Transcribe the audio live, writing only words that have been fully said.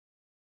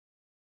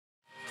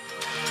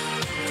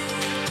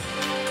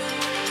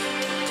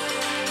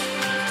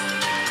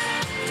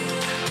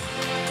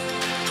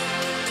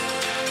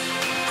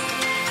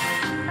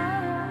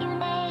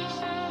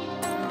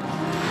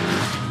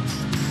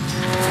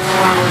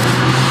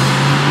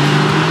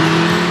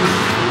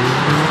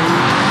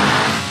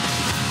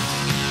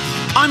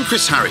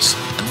Chris Harris,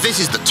 and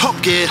this is the Top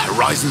Gear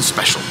Horizon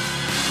Special.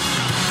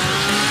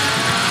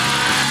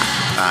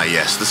 Ah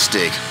yes, the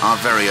Stig, our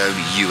very own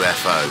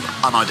UFO,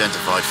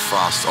 unidentified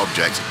fast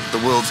object, the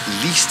world's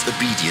least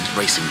obedient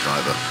racing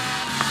driver.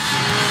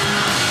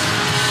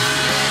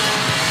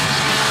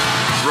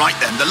 Right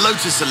then, the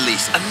Lotus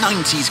Elise, a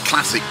 90s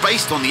classic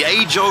based on the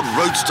age-old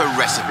roadster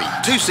recipe.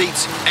 2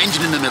 seats,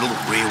 engine in the middle,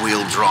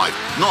 rear-wheel drive.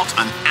 Not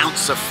an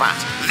ounce of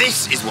fat.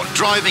 This is what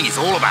driving is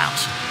all about.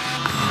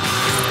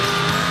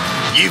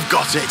 You've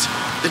got it.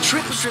 The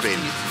trip was driven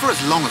for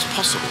as long as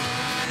possible.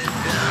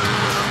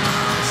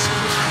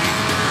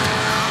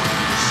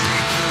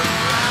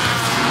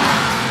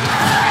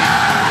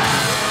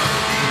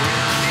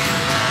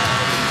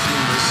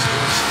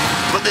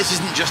 But this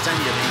isn't just any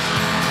of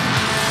these.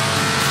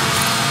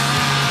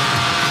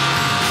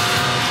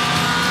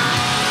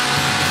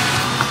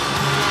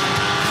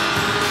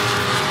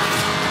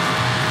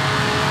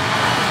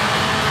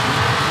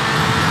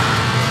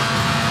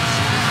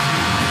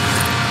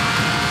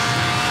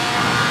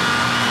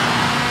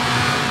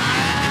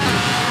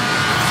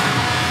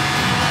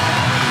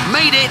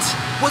 Made it!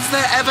 Was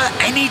there ever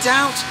any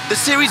doubt? The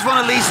Series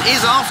 1 Elise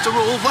is, after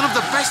all, one of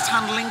the best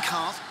handling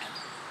cars.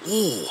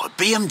 Ooh, a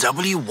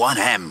BMW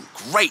 1M.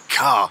 Great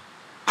car.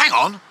 Hang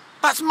on,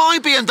 that's my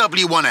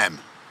BMW 1M.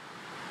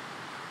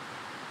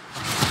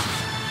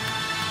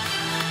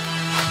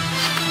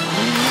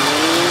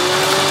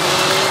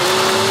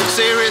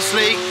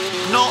 Seriously,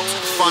 not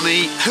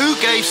funny. Who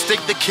gave Stig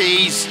the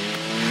keys?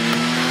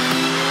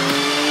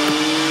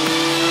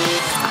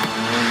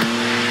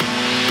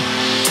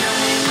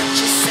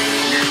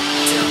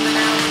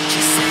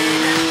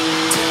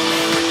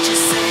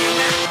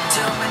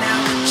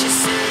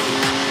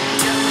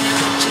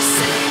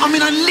 I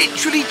mean, I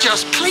literally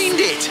just cleaned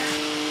it.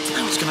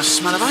 Now it's going to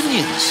smell of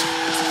onions.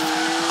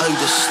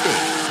 Odour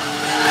Stig.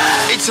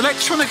 It's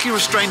electronically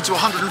restrained to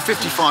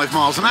 155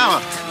 miles an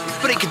hour,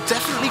 but it could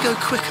definitely go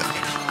quicker.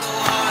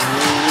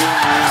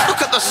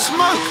 Look at the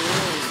smoke.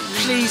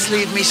 Please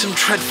leave me some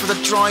tread for the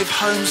drive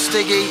home,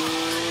 Stiggy.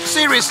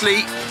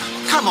 Seriously,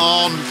 come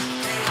on.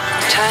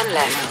 Turn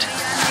left.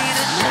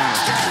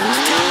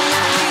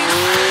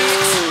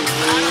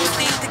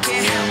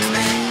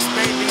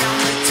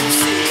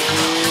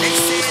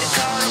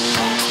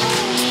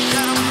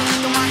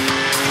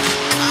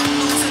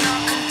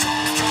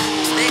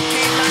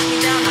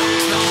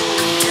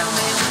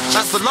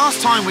 That's the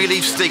last time we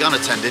leave Stig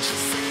unattended.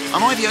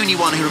 Am I the only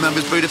one who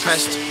remembers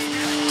Budapest?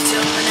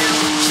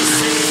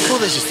 Well,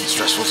 this isn't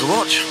stressful to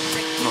watch.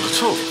 Not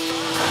at all.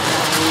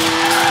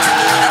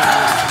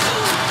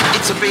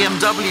 It's a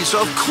BMW,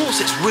 so of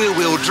course it's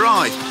rear-wheel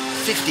drive.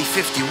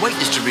 50-50 weight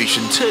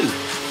distribution too.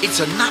 It's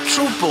a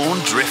natural-born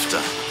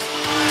drifter.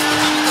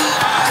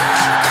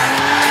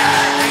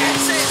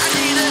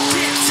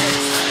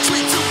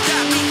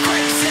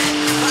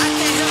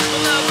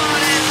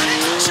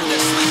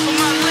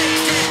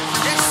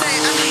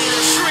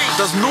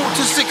 Does 0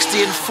 to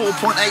 60 in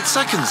 4.8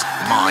 seconds.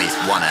 My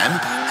 1M.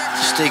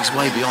 Stig's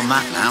way beyond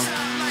that now.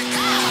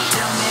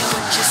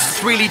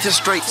 3-litre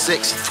straight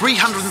 6,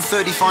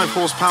 335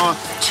 horsepower,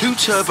 2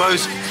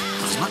 turbos,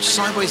 as much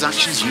sideways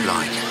action as you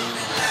like.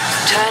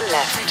 Turn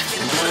left.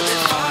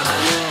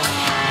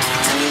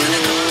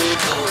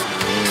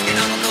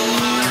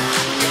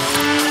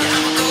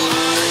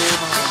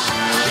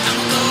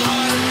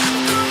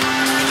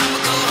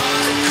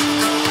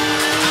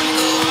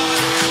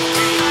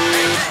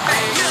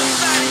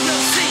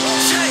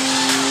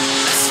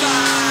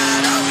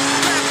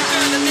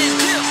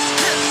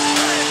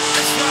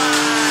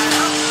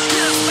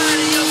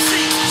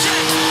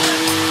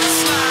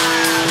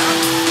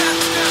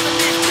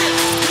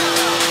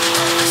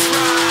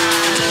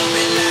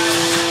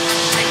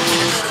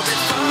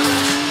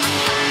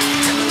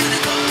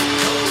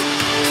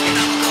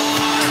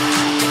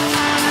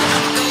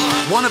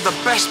 One of the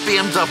best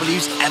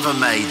BMWs ever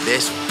made,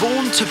 this.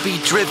 Born to be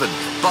driven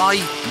by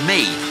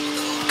me.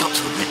 Got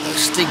to admit though,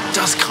 Stig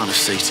does kind of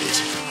suit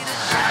it.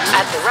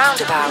 At the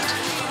roundabout,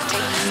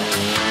 take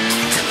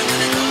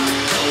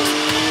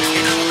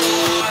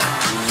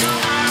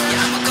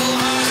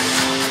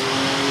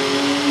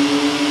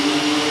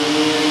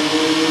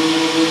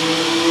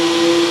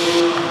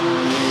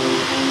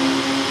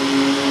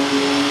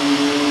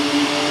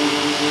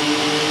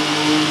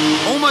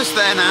Almost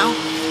there now.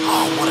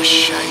 Oh, what a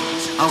shame.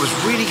 I was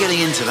really getting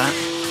into that.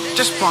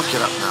 Just park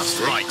it up now,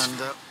 Stig. Right.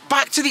 And,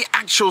 back to the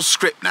actual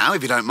script now,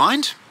 if you don't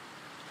mind.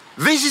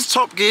 This is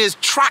Top Gear's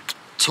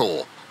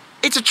Tractor.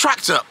 It's a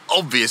tractor,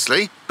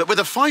 obviously, but with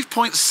a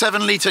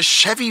 5.7-litre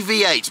Chevy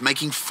V8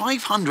 making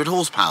 500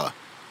 horsepower.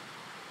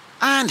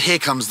 And here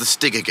comes the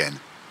Stig again.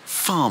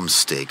 Farm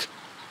Stig.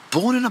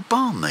 Born in a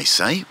barn, they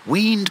say.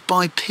 Weaned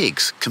by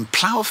pigs. Can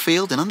plough a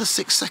field in under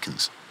 6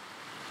 seconds.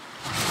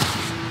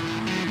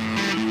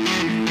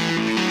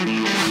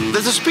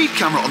 There's a speed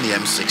camera on the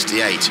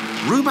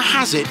M68. Rumour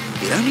has it,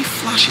 it only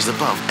flashes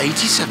above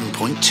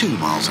 87.2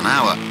 miles an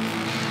hour.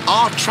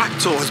 Our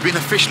tractor has been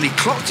officially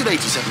clocked at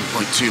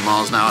 87.2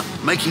 miles an hour,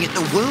 making it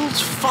the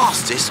world's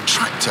fastest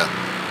tractor.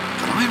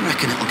 But I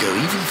reckon it'll go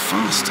even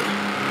faster.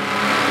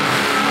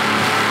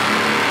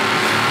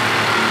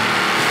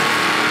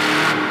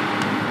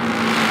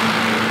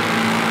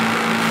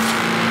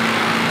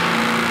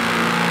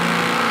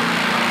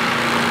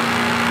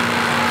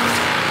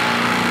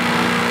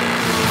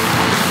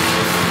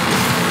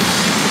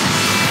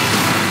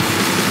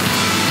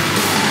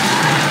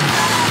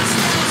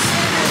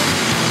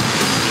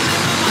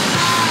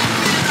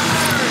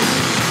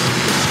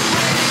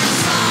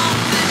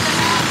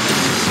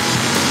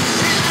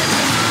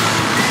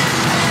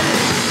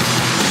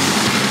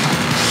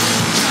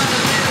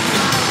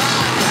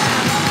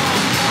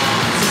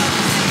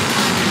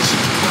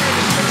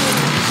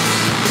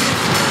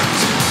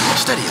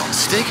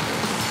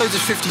 Those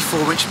are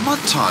 54-inch mud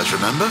tyres,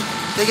 remember?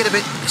 They get a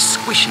bit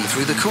squishy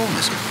through the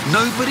corners.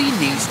 Nobody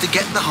needs to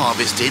get the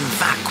harvest in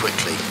that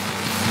quickly.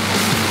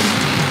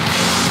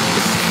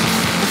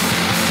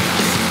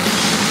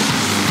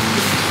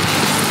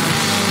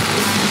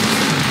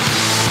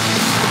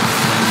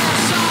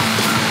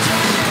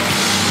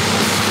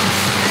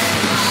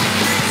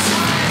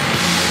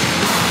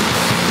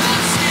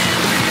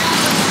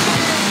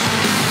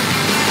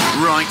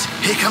 Right,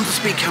 here comes the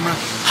speed camera.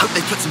 Hope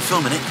they put some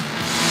film in it.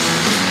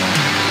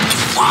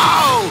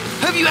 Whoa!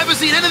 Have you ever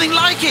seen anything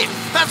like it?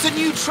 That's a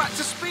new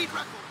tractor speed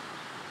record.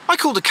 I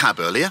called a cab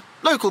earlier.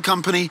 Local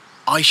company,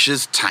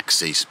 Aisha's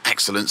Taxis.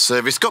 Excellent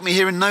service. Got me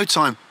here in no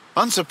time.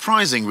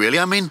 Unsurprising, really.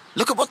 I mean,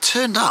 look at what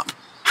turned up.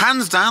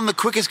 Hands down the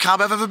quickest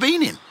cab I've ever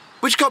been in.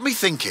 Which got me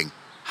thinking,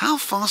 how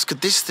fast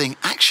could this thing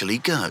actually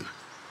go?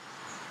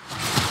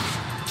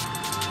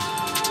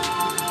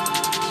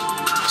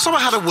 So I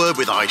had a word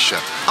with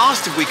Aisha,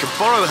 asked if we could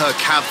borrow her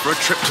cab for a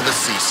trip to the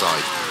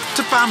seaside.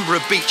 To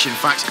Bamborough Beach, in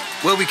fact,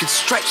 where we could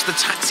stretch the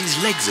taxi's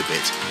legs a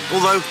bit.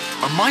 Although,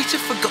 I might have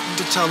forgotten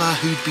to tell her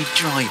who'd be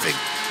driving.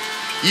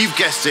 You've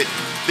guessed it,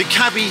 the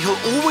cabbie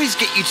who'll always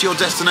get you to your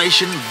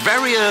destination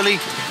very early,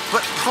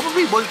 but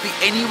probably won't be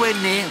anywhere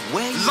near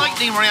where you are.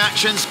 Lightning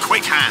reactions,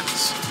 quick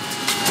hands.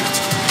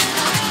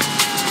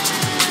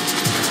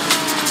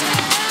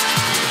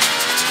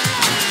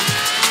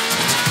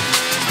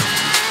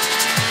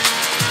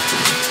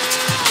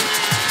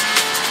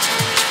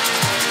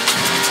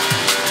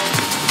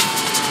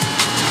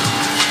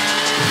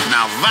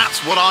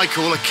 That's what I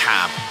call a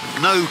cab.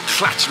 No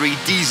clattery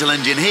diesel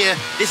engine here.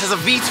 This has a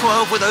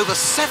V12 with over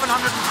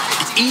 700...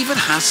 It even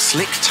has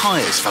slick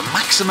tyres for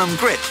maximum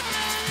grip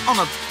on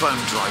a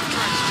bone-dry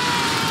track.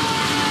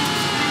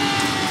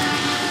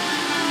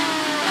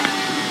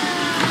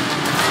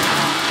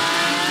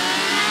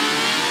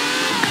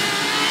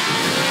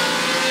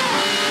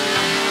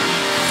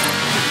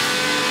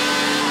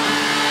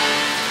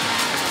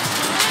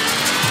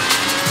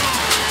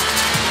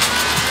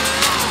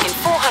 In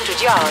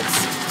 400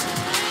 yards,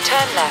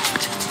 turn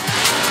left.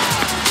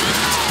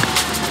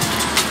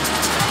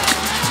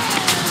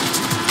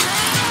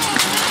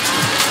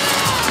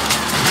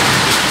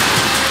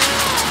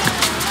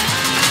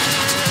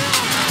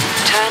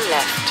 Turn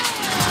left.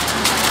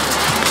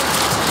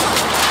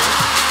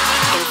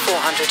 In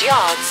 400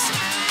 yards,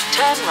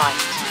 turn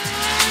right.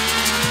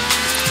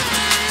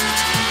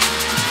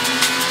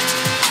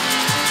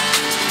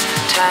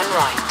 Turn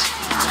right.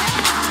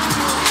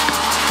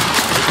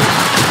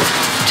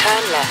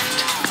 Turn left.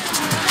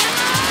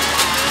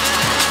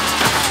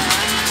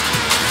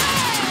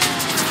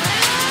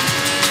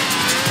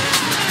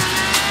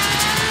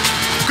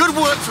 Good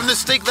work from the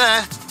stick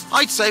there.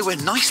 I'd say we're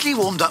nicely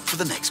warmed up for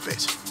the next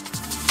bit.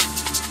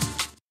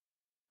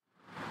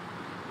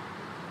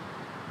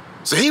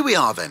 So here we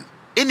are then.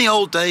 In the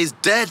old days,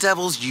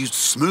 daredevils used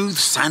smooth,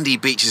 sandy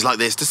beaches like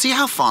this to see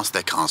how fast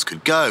their cars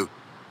could go.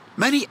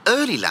 Many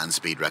early land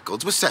speed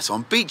records were set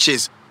on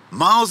beaches.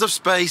 Miles of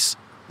space,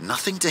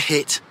 nothing to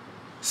hit.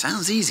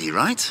 Sounds easy,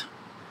 right?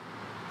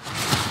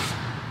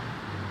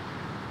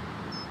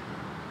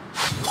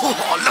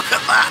 Oh, look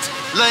at that!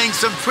 Laying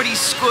some pretty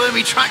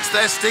squirmy tracks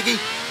there, Stiggy.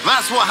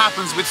 That's what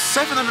happens with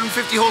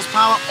 750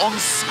 horsepower on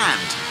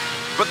sand.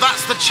 But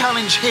that's the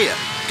challenge here.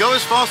 Go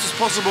as fast as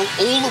possible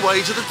all the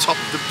way to the top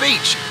of the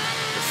beach.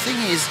 The thing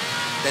is,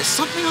 there's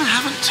something I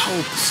haven't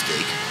told the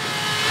Stig.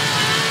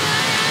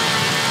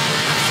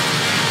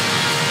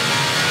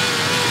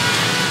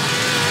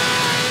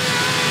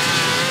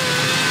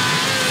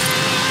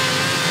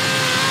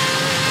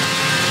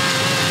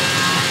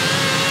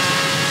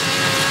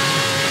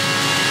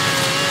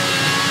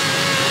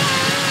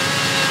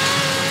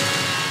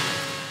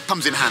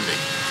 Comes in handy.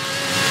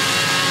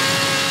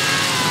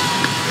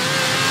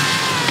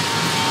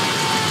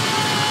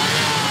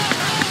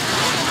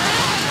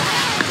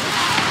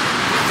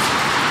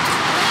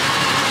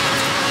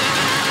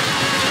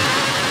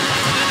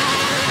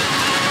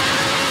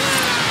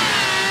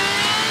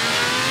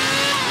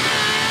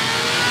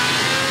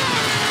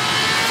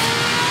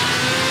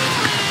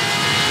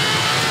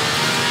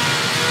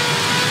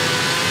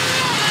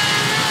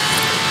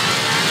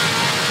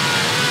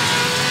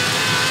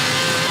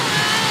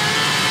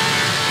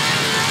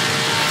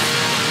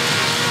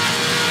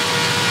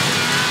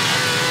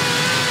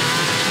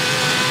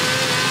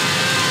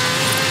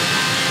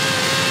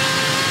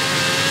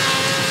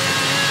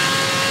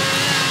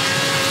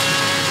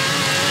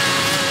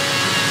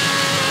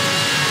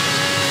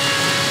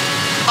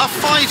 A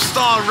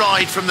 5-star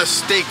ride from the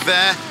Stig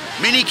there.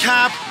 Mini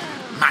cab,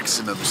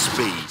 maximum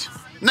speed.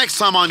 Next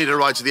time I need a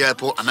ride to the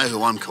airport, I know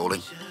who I'm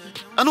calling.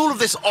 And all of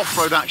this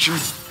off-road action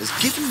has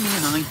given me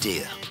an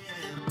idea.